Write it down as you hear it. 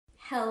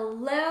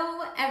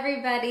Hello,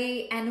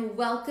 everybody, and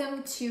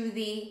welcome to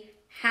the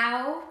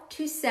How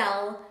to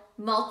Sell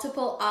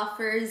Multiple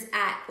Offers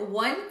at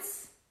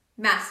Once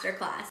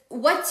Masterclass.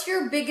 What's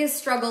your biggest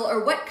struggle,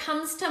 or what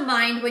comes to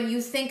mind when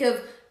you think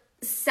of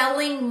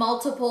selling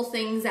multiple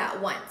things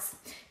at once?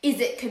 Is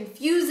it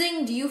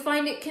confusing? Do you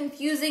find it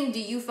confusing? Do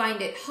you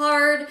find it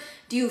hard?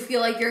 Do you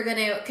feel like you're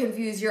gonna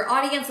confuse your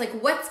audience? Like,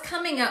 what's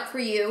coming up for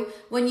you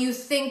when you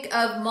think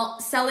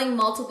of selling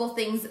multiple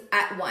things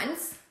at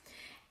once?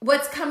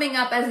 What's coming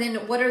up as in,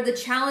 what are the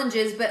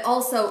challenges, but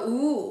also,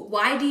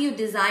 why do you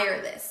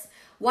desire this?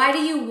 Why do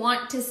you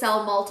want to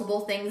sell multiple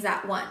things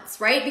at once,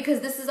 right?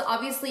 Because this is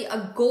obviously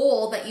a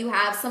goal that you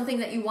have, something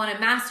that you want to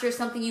master,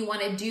 something you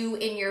want to do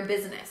in your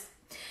business.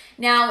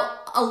 Now,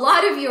 a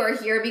lot of you are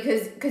here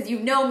because you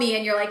know me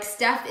and you're like,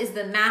 Steph is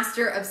the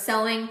master of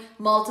selling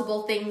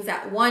multiple things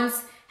at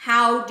once.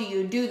 How do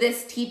you do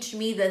this? Teach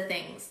me the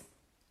things.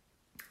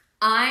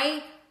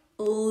 I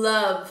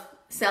love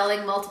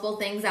selling multiple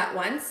things at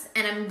once,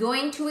 and I'm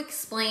going to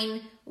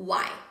explain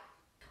why.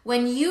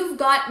 When you've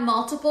got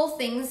multiple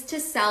things to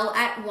sell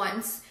at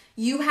once,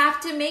 you have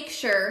to make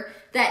sure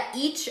that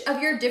each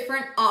of your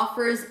different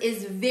offers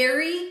is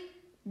very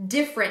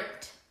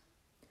different,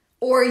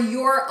 or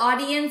your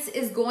audience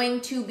is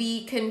going to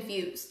be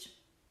confused.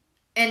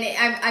 And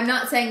I'm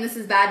not saying this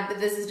is bad, but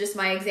this is just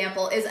my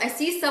example. Is I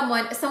see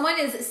someone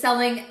is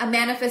selling a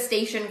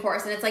manifestation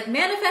course, and it's like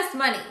manifest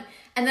money.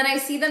 And then I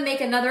see them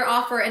make another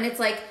offer, and it's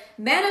like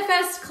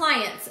manifest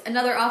clients,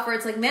 another offer.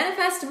 It's like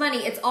manifest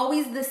money. It's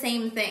always the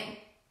same thing.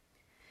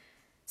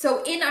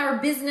 So in our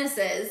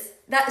businesses,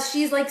 that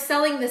she's like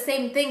selling the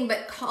same thing,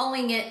 but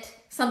calling it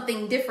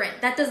something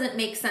different. That doesn't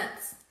make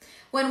sense.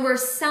 When we're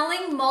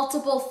selling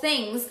multiple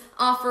things,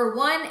 offer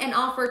one and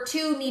offer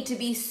two need to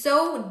be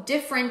so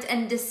different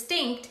and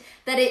distinct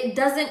that it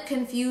doesn't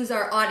confuse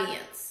our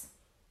audience.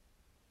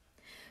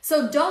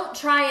 So don't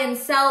try and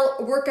sell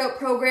workout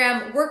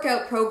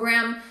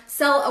program,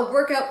 sell a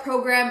workout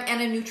program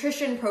and a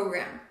nutrition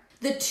program.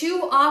 The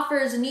two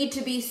offers need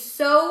to be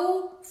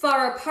so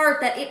far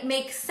apart that it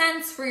makes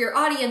sense for your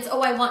audience.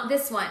 Oh, I want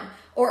this one,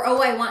 or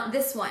oh, I want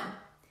this one.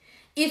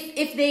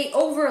 If they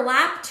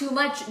overlap too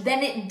much,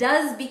 then it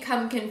does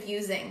become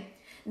confusing.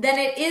 Then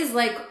it is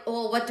like,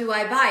 oh, what do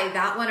I buy?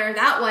 That one or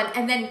that one?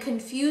 And then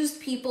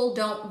confused people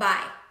don't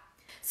buy.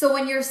 So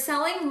when you're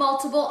selling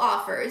multiple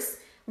offers,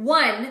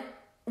 one,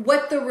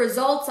 what the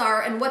results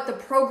are and what the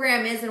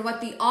program is and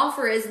what the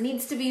offer is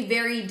needs to be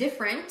very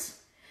different.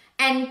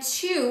 And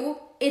two,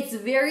 it's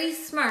very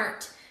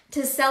smart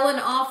to sell an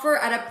offer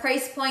at a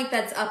price point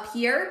that's up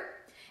here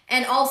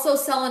and also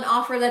sell an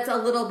offer that's a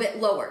little bit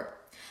lower,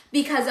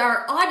 because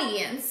our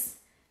audience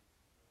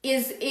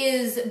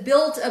is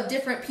built of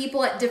different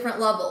people at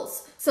different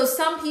levels. So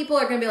some people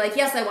are going to be like,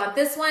 yes, I want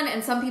this one.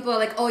 And some people are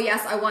like, oh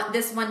yes, I want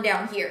this one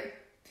down here.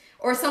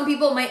 Or some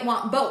people might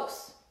want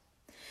both.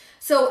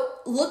 So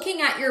looking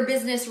at your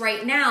business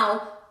right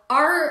now,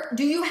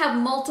 do you have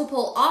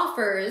multiple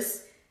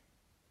offers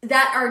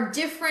that are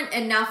different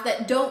enough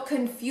that don't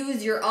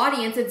confuse your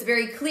audience? It's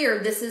very clear.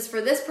 This is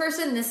for this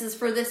person. This is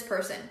for this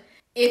person.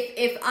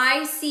 If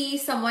I see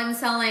someone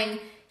selling,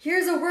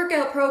 here's a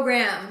workout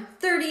program,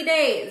 30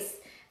 days.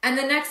 And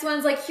the next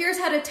one's like, here's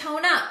how to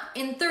tone up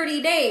in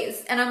 30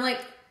 days. And I'm like,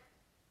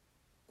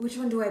 which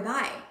one do I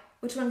buy?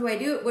 Which one do I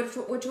do?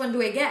 Which one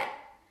do I get?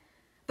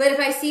 But if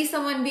I see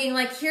someone being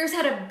like, here's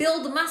how to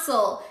build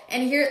muscle,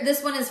 and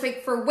this one is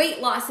for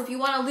weight loss, if you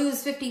want to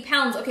lose 50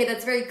 pounds, okay,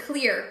 that's very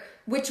clear.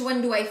 Which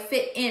one do I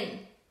fit in?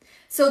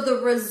 So the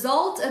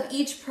result of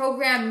each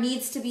program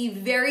needs to be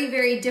very,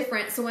 very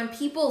different. So when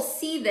people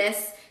see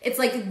this, it's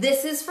like,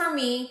 this is for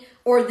me,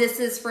 or this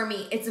is for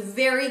me. It's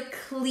very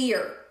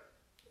clear.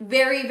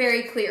 Very,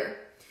 very clear.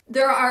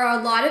 There are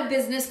a lot of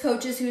business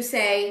coaches who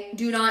say,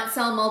 do not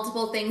sell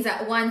multiple things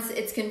at once.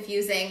 It's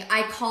confusing.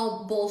 I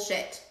call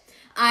bullshit.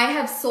 I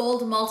have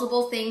sold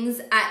multiple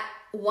things at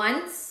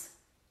once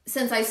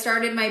since I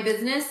started my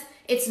business.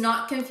 It's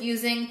not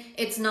confusing.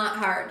 It's not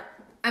hard.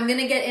 I'm going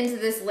to get into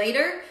this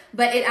later,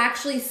 but it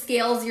actually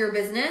scales your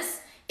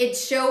business. It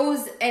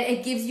shows and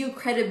it gives you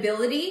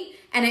credibility,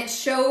 and it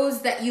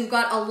shows that you've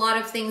got a lot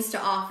of things to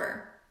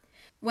offer.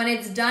 When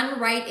it's done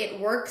right, it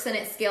works and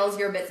it scales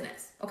your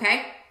business,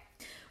 okay?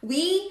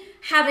 We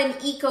have an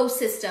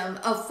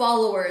ecosystem of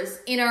followers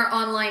in our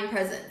online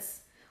presence.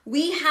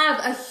 We have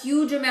a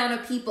huge amount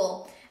of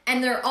people,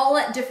 and they're all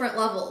at different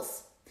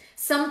levels.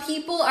 Some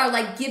people are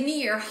like, give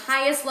me your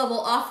highest level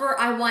offer.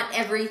 I want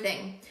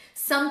everything.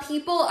 Some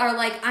people are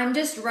like, I'm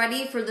just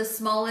ready for the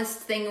smallest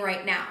thing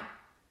right now.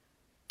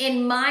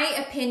 In my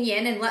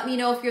opinion, and let me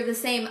know if you're the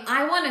same,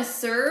 I want to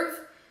serve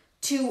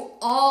to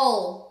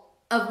all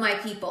of my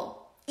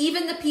people.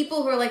 Even the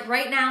people who are like,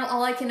 right now,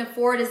 all I can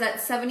afford is that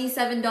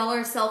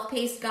 $77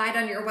 self-paced guide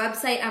on your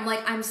website. I'm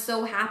like, I'm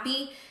so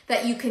happy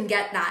that you can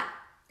get that.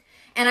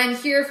 And I'm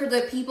here for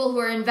the people who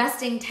are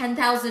investing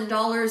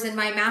 $10,000 in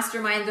my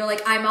mastermind. They're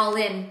like, I'm all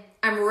in.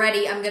 I'm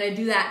ready. I'm going to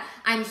do that.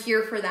 I'm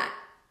here for that.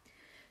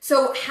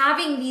 So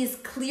having these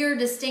clear,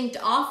 distinct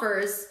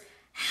offers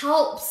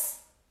helps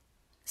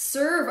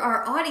serve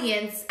our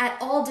audience at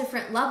all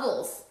different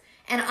levels.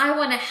 And I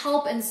want to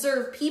help and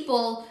serve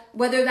people,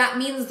 whether that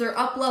means their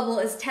up level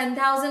is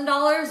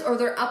 $10,000 or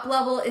their up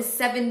level is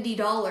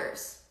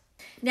 $70.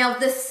 Now,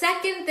 the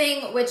second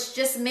thing, which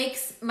just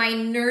makes my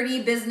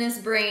nerdy business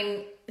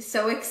brain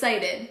so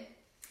excited,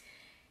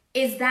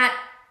 is that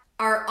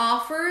our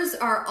offers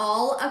are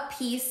all a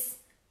piece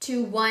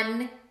to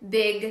one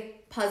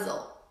big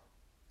puzzle.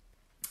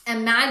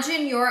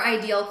 Imagine your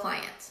ideal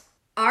client.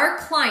 Our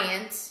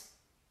client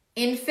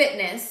in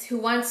fitness who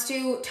wants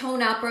to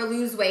tone up or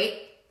lose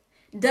weight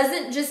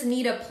doesn't just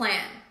need a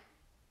plan.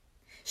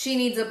 She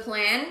needs a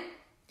plan.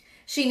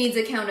 She needs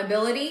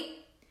accountability.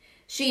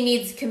 She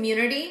needs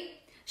community.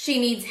 She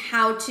needs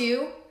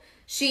how-to.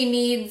 She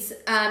needs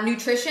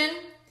nutrition.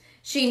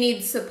 She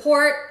needs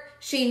support.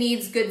 She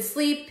needs good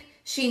sleep.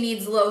 She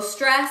needs low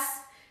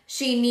stress.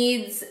 She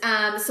needs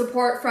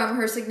support from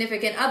her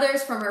significant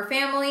others, from her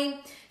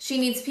family. She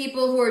needs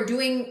people who are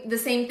doing the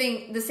same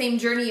thing, the same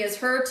journey as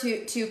her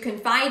to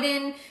confide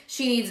in.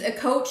 She needs a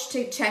coach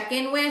to check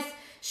in with.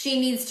 She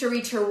needs to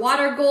reach her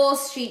water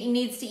goals. She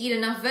needs to eat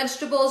enough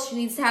vegetables. She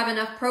needs to have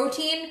enough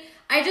protein.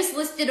 I just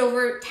listed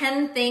over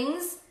 10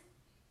 things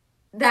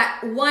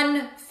that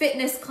one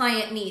fitness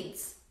client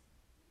needs.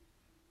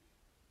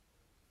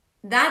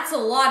 That's a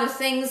lot of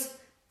things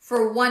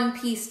for one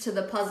piece to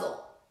the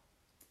puzzle.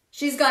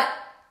 She's got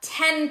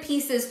 10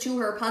 pieces to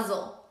her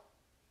puzzle.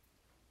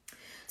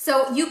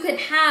 So you could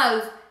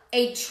have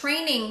a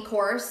training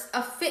course,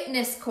 a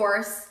fitness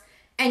course,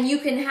 and you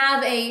can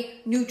have a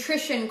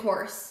nutrition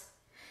course,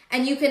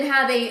 and you can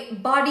have a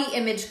body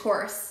image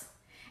course,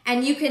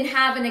 and you can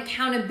have an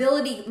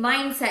accountability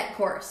mindset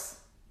course.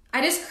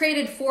 I just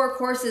created 4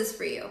 courses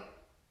for you.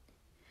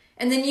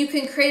 And then you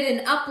can create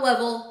an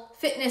up-level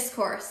fitness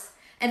course,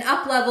 an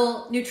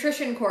up-level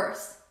nutrition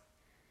course.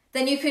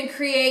 Then you can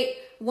create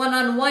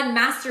one-on-one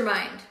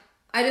mastermind.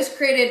 I just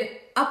created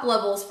up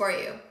levels for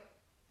you.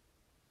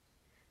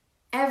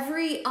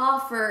 Every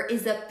offer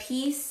is a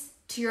piece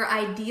to your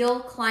ideal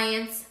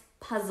client's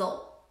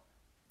puzzle.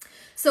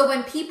 So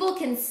when people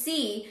can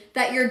see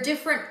that your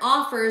different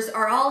offers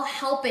are all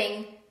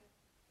helping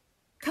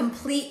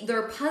complete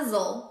their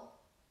puzzle,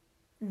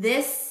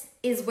 this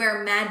is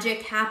where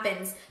magic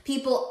happens.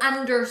 People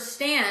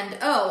understand,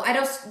 oh, I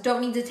just don't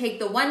need to take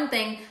the one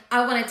thing.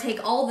 I want to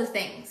take all the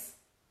things.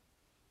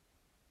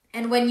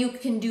 And when you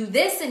can do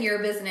this in your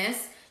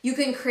business, you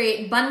can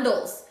create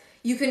bundles.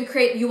 You can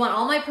create, you want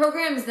all my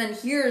programs, then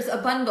here's a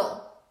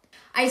bundle.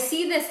 I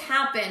see this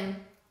happen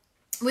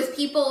with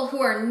people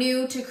who are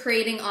new to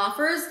creating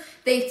offers.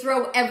 They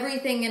throw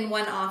everything in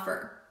one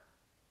offer.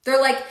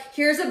 They're like,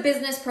 here's a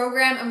business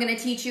program. I'm going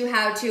to teach you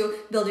how to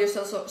build your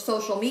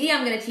social media.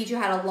 I'm going to teach you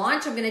how to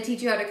launch. I'm going to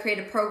teach you how to create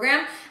a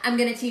program. I'm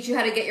going to teach you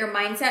how to get your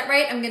mindset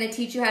right. I'm going to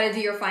teach you how to do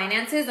your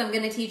finances. I'm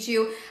going to teach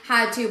you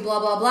how to blah,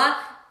 blah, blah.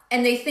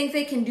 And they think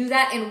they can do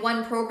that in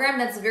one program.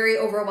 That's very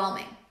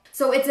overwhelming.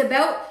 So it's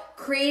about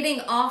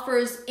creating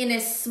offers in a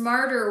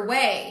smarter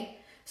way.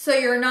 So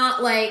you're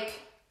not like,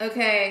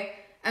 okay,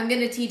 I'm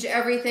going to teach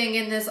everything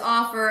in this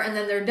offer and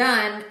then they're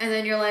done. And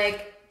then you're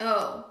like,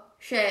 oh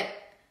shit,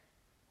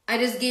 I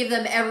just gave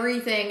them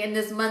everything in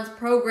this month's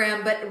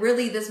program, but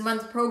really this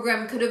month's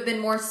program could have been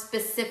more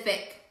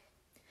specific.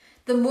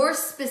 The more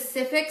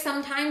specific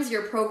sometimes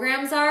your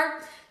programs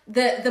are,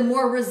 the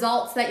more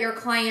results that your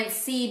clients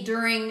see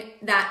during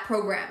that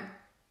program.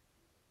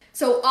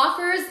 So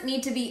offers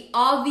need to be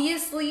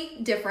obviously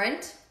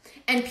different,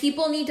 and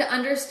people need to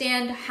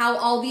understand how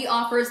all the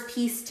offers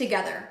piece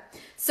together.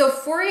 So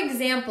for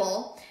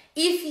example,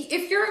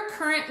 if you're a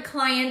current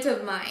client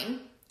of mine,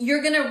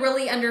 you're gonna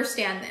really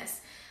understand this,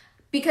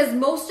 because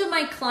most of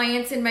my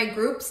clients in my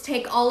groups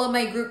take all of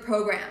my group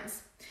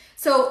programs.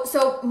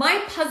 So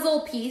my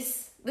puzzle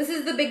piece, this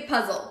is the big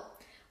puzzle.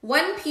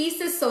 One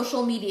piece is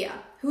social media.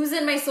 Who's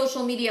in my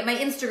social media, my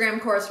Instagram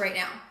course right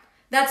now?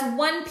 That's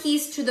one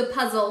piece to the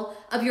puzzle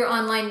of your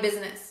online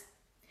business.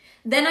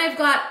 Then I've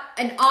got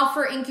an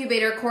offer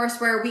incubator course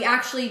where we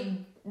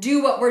actually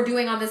do what we're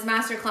doing on this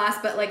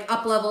masterclass, but like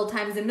up level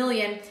times a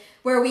million,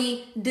 where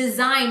we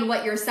design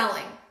what you're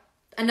selling.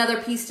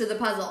 Another piece to the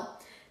puzzle.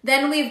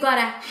 Then we've got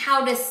a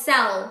how to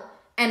sell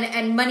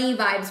and money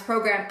vibes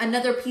program,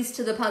 another piece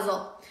to the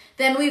puzzle.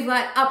 Then we've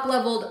got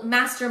up-leveled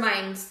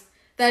masterminds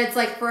that it's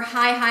like for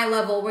high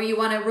level where you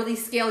want to really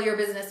scale your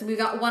business. And we've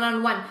got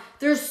one-on-one.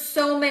 There's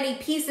so many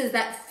pieces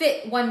that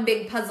fit one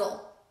big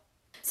puzzle.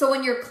 So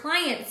when your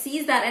client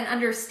sees that and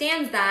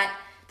understands that,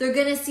 they're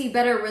going to see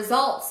better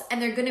results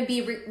and they're going to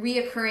be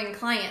reoccurring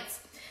clients.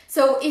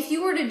 So if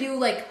you were to do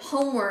like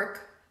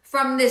homework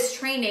from this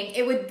training,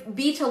 it would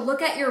be to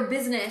look at your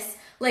business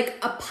like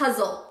a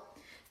puzzle.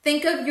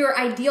 Think of your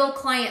ideal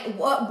client.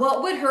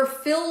 What would her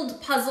filled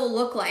puzzle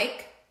look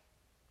like?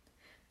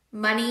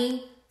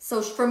 Money. So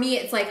for me,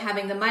 it's like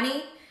having the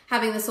money,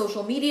 having the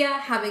social media,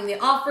 having the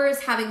offers,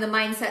 having the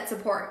mindset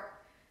support.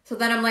 So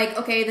then I'm like,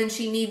 okay, then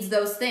she needs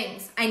those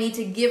things. I need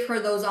to give her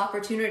those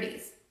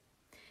opportunities.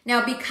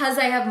 Now, because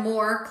I have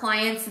more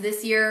clients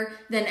this year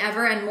than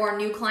ever and more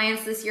new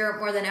clients this year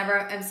more than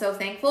ever, I'm so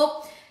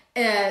thankful.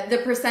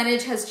 The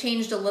percentage has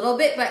changed a little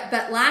bit,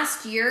 but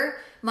last year,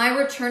 my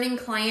returning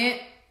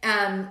client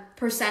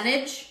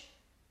percentage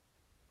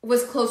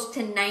was close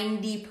to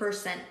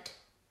 90%.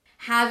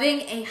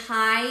 Having a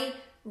high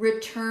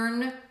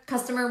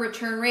customer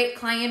return rate,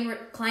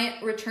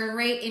 client return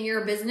rate in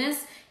your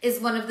business is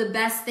one of the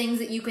best things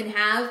that you can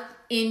have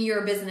in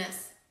your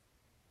business.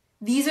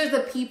 These are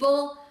the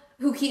people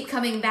who keep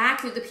coming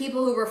back. They're the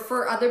people who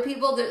refer other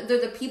people. They're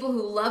the people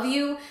who love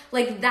you.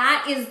 Like,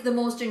 that is the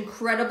most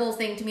incredible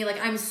thing to me. Like,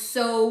 I'm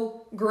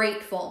so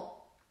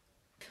grateful.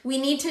 We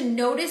need to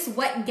notice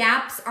what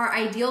gaps our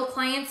ideal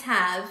clients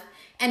have,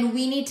 and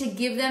we need to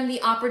give them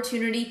the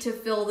opportunity to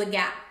fill the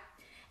gap.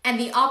 And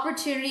the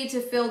opportunity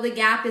to fill the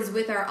gap is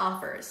with our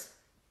offers.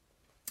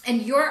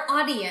 And your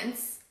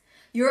audience,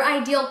 your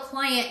ideal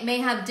client, may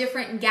have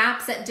different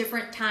gaps at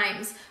different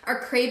times, are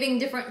craving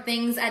different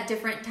things at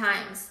different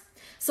times.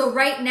 So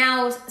right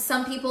now,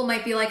 some people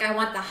might be like, I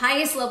want the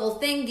highest level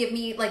thing. Give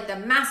me like the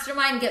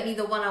mastermind, get me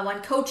the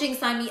one-on-one coaching,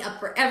 sign me up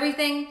for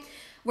everything.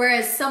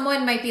 Whereas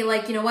someone might be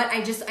like, you know what,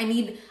 I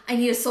need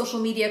a social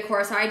media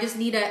course, or I just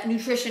need a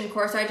nutrition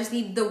course, or I just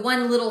need the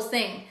one little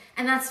thing.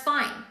 And that's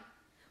fine.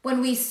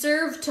 When we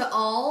serve to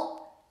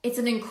all, it's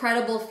an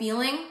incredible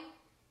feeling,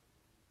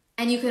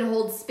 and you can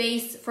hold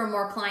space for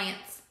more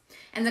clients.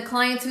 And the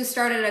clients who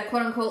start at a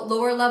quote unquote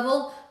lower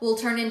level will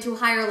turn into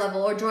higher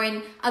level or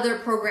join other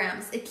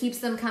programs. It keeps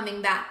them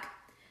coming back.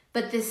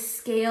 But this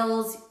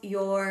scales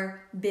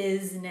your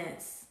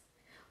business.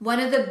 One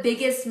of the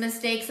biggest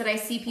mistakes that I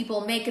see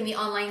people make in the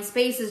online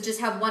space is just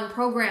have one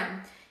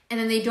program and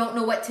then they don't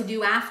know what to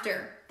do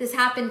after. This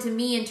happened to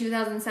me in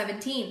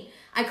 2017.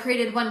 I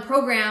created one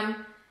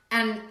program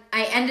and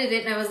I ended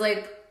it and I was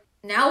like,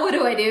 now what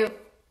do I do?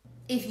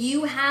 If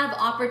you have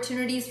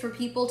opportunities for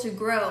people to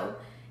grow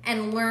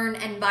and learn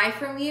and buy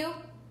from you,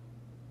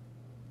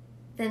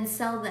 then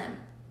sell them.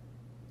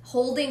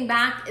 Holding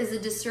back is a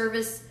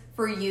disservice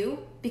for you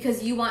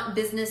because you want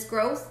business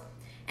growth,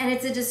 and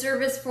it's a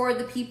disservice for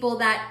the people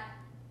that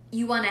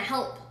you want to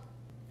help.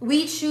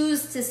 We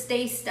choose to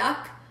stay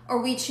stuck or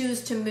we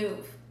choose to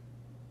move.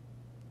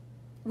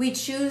 We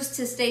choose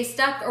to stay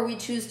stuck or we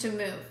choose to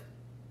move.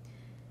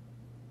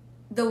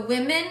 The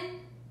women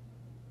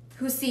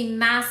who see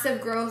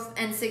massive growth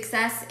and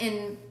success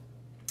in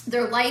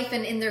their life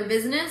and in their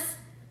business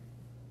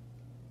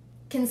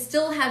can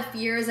still have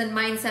fears and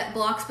mindset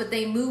blocks, but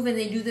they move and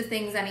they do the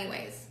things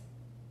anyways.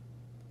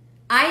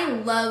 I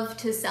love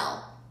to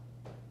sell.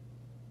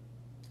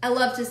 I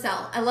love to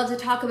sell. I love to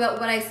talk about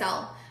what I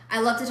sell.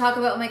 I love to talk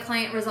about my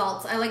client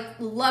results. I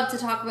love to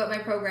talk about my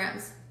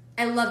programs.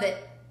 I love it.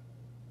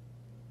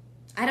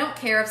 I don't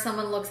care if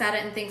someone looks at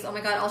it and thinks, oh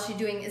my God, all she's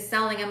doing is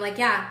selling. I'm like,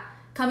 yeah,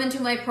 come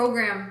into my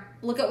program.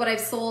 Look at what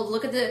I've sold.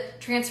 Look at the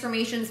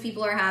transformations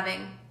people are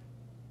having.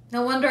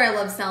 No wonder I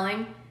love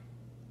selling.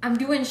 I'm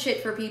doing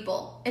shit for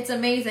people. It's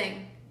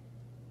amazing.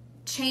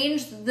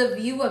 Change the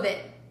view of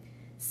it.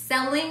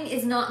 Selling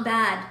is not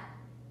bad.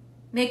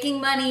 Making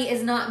money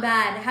is not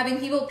bad. Having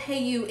people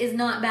pay you is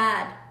not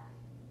bad.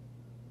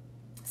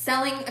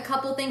 Selling a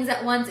couple things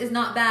at once is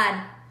not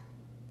bad.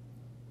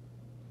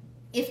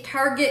 If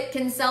Target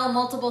can sell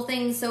multiple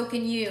things, so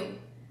can you.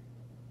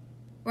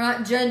 We're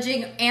not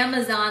judging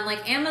Amazon.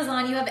 Like,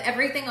 Amazon, you have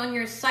everything on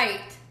your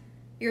site.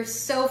 You're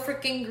so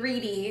freaking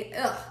greedy.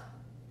 Ugh.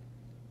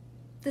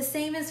 The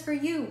same is for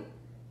you.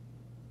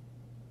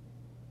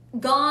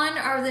 Gone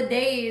are the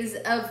days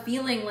of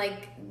feeling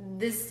like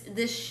this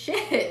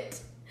shit.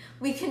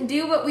 We can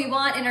do what we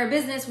want in our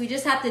business. We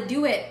just have to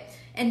do it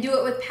and do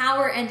it with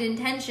power and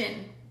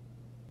intention.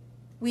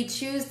 We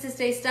choose to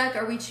stay stuck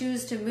or we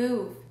choose to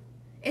move.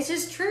 It's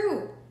just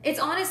true. It's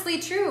honestly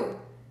true.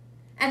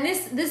 And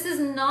this is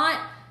not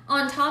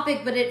on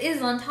topic, but it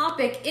is on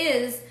topic,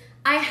 is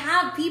I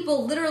have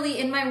people literally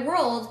in my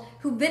world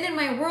who've been in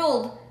my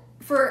world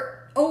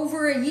for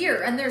over a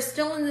year and they're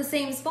still in the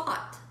same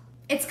spot.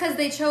 It's because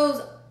they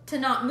chose to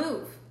not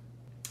move.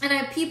 And I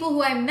have people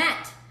who I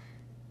met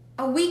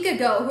a week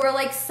ago who are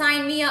like,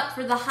 sign me up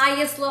for the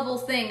highest level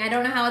thing. I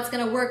don't know how it's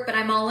going to work, but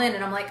I'm all in.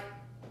 And I'm like,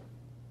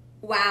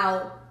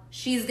 wow,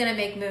 she's going to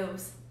make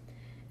moves.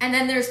 And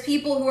then there's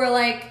people who are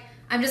like,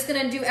 I'm just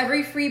going to do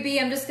every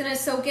freebie. I'm just going to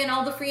soak in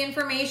all the free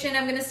information.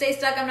 I'm going to stay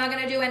stuck. I'm not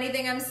going to do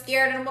anything. I'm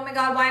scared. And oh my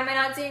God, why am I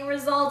not seeing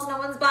results? No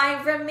one's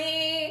buying from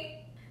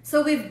me.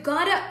 So we've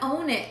got to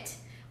own it.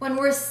 When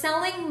we're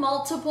selling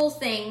multiple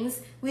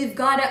things, we've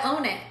got to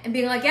own it and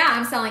being like, yeah,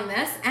 I'm selling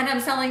this and I'm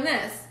selling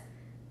this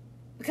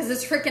because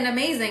it's freaking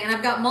amazing. And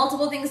I've got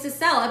multiple things to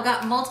sell. I've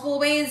got multiple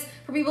ways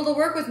for people to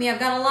work with me. I've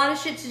got a lot of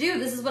shit to do.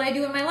 This is what I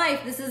do in my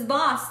life. This is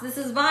boss. This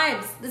is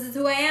vibes. This is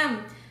who I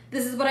am.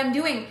 This is what I'm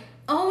doing.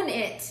 Own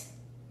it.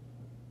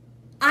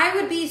 I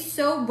would be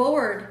so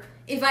bored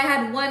if I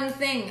had one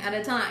thing at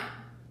a time.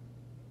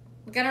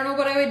 Like, I don't know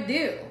what I would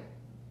do.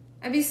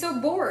 I'd be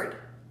so bored.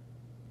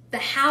 The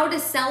how to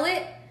sell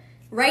it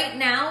right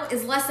now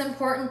is less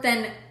important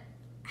than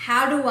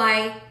how do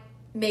I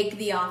make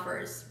the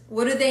offers?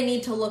 What do they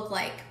need to look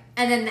like?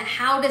 And then the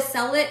how to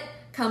sell it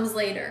comes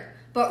later.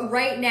 But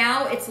right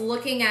now it's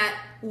looking at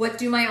what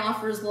do my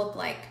offers look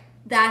like?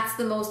 That's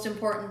the most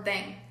important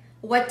thing.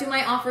 What do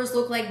my offers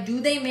look like? Do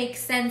they make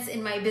sense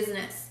in my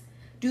business?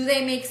 Do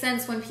they make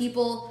sense when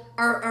people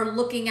are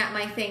looking at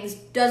my things?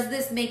 Does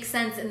this make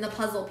sense in the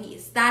puzzle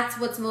piece? That's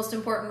what's most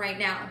important right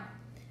now.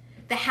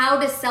 The how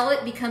to sell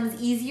it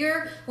becomes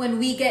easier when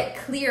we get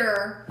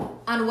clearer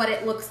on what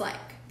it looks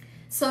like.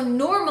 So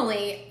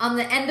normally on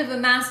the end of a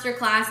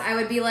masterclass, I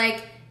would be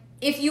like,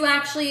 if you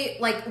actually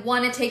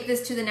want to take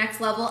this to the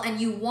next level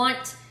and you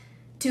want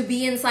to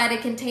be inside a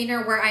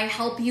container where I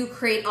help you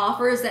create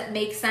offers that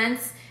make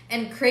sense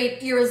and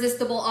create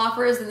irresistible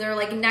offers and they're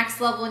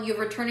next level and you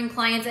have returning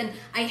clients and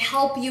I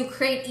help you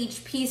create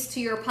each piece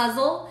to your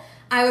puzzle,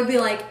 I would be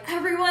like,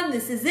 everyone,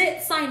 this is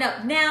it, sign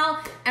up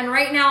now. And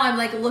right now I'm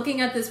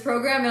looking at this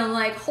program and I'm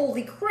like,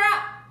 holy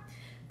crap,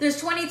 there's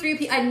 23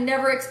 people. I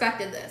never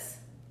expected this.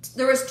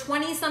 There was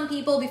 20 some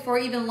people before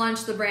I even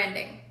launched the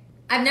branding.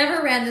 I've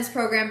never ran this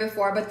program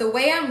before, but the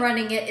way I'm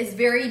running it is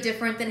very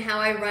different than how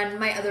I run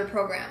my other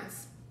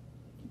programs.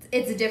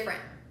 It's different.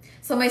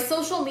 So my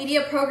social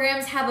media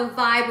programs have a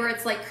vibe where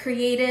it's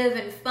creative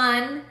and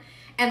fun.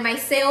 And my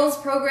sales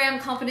program,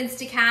 Confidence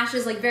to Cash,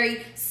 is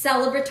very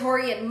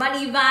celebratory and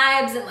money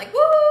vibes and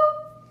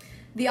woo!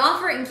 The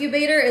offer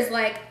incubator is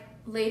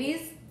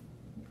ladies,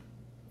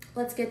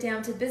 let's get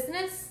down to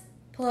business.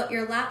 Pull out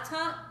your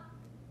laptop.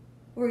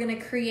 We're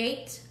gonna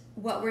create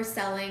what we're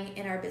selling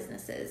in our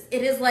businesses.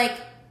 It is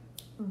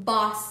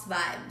boss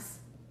vibes.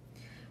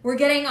 We're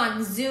getting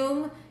on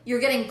Zoom. You're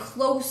getting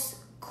close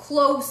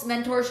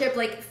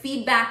mentorship,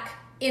 feedback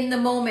in the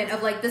moment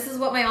of this is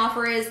what my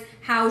offer is.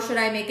 How should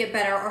I make it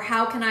better? Or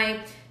how can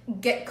I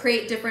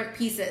create different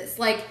pieces?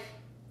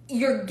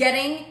 You're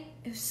getting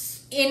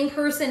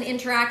in-person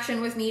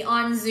interaction with me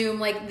on Zoom.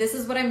 This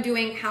is what I'm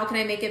doing. How can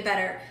I make it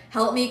better?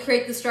 Help me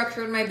create the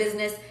structure in my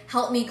business.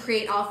 Help me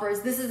create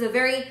offers. This is a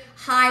very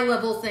high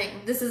level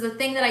thing. This is a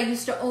thing that I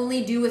used to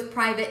only do with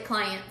private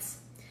clients.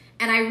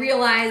 And I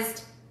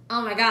realized,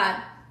 oh my God,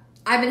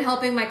 I've been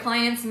helping my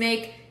clients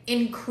make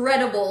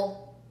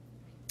incredible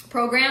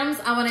programs.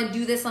 I want to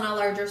do this on a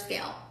larger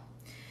scale.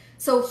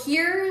 So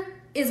here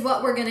is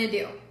what we're going to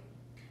do.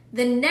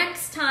 The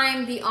next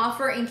time the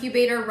offer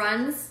incubator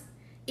runs,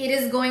 it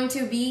is going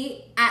to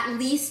be at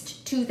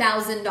least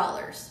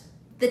 $2,000.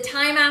 The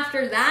time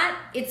after that,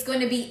 it's going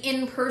to be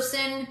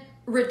in-person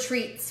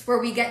retreats where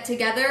we get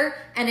together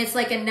and it's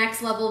a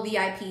next level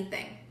VIP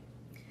thing.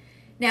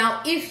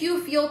 Now, if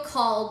you feel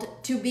called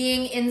to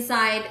being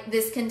inside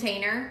this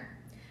container,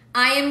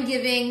 I am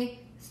giving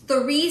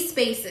 3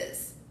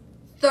 spaces.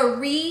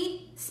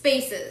 3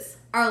 spaces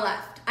are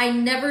left. I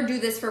never do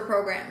this for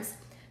programs.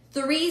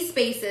 3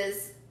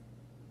 spaces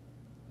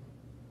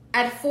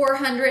at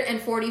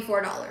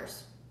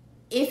 $444.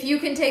 If you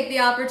can take the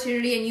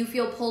opportunity and you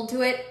feel pulled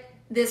to it,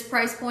 this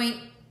price point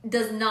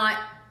does not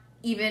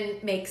even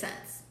make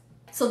sense.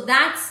 So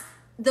that's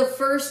the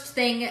first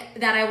thing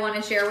that I want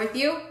to share with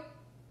you.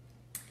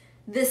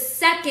 The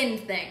second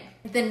thing,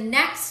 the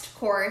next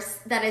course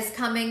that is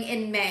coming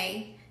in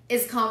May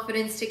is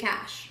Confidence to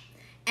Cash.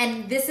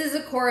 And this is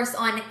a course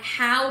on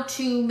how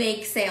to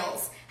make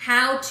sales,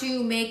 how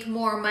to make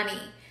more money,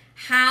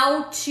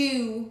 how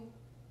to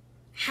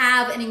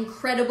have an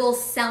incredible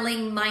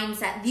selling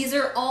mindset. These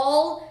are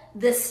all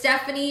the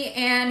Stephanie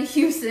Ann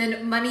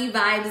Houston money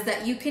vibes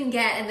that you can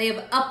get, and they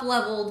have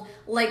up-leveled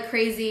like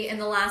crazy in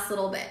the last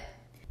little bit.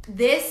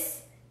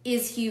 This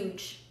is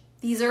huge.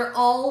 These are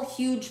all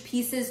huge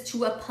pieces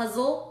to a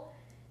puzzle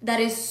that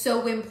is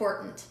so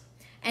important.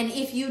 And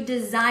if you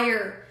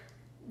desire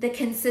the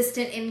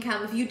consistent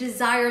income, if you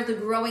desire the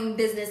growing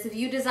business, if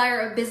you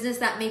desire a business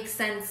that makes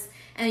sense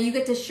and you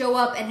get to show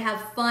up and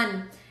have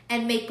fun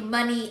and make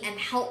money and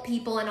help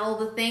people and all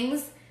the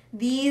things,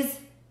 these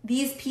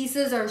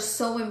pieces are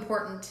so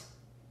important.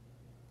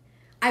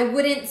 I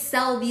wouldn't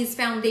sell these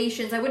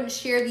foundations. I wouldn't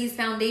share these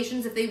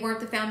foundations if they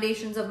weren't the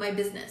foundations of my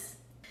business.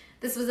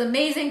 This was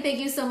amazing. Thank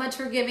you so much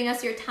for giving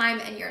us your time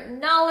and your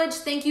knowledge.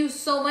 Thank you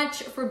so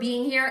much for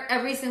being here,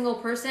 every single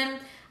person.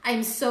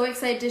 I'm so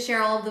excited to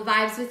share all of the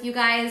vibes with you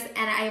guys,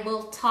 and I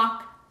will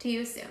talk to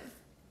you soon.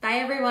 Bye,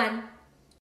 everyone.